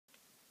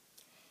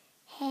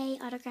Hey,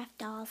 Autographed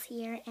Dolls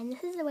here, and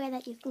this is the way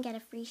that you can get a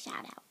free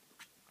shout out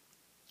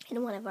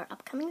in one of our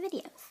upcoming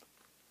videos.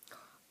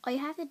 All you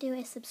have to do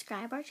is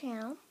subscribe our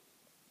channel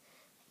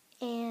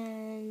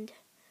and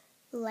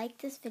like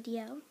this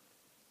video,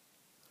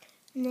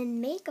 and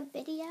then make a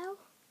video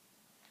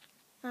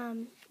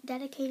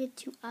dedicated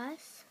to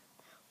us,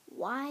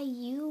 why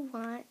you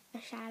want a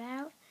shout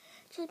out.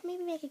 Just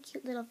maybe make a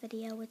cute little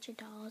video with your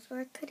dolls, or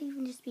it could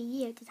even just be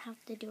you. It doesn't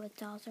have to do with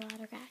dolls or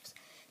autographs.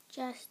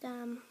 Just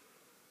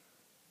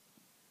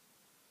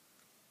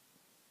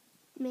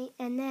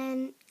and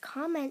then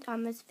comment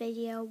on this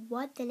video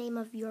what the name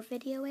of your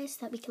video is so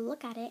that we can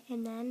look at it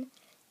and then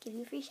give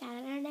you a free shout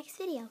out in our next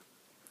video.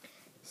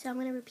 So I'm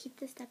going to repeat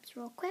the steps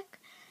real quick.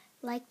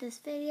 Like this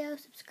video,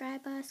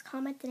 subscribe us,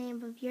 comment the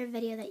name of your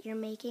video that you're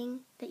making,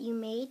 that you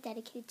made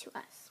dedicated to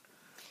us.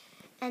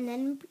 And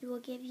then we will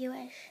give you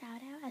a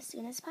shout out as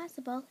soon as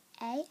possible,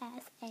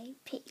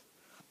 ASAP.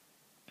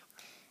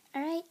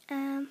 Alright,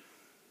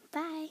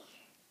 bye.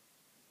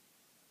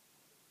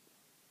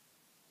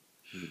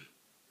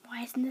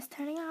 Why isn't this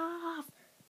turning off?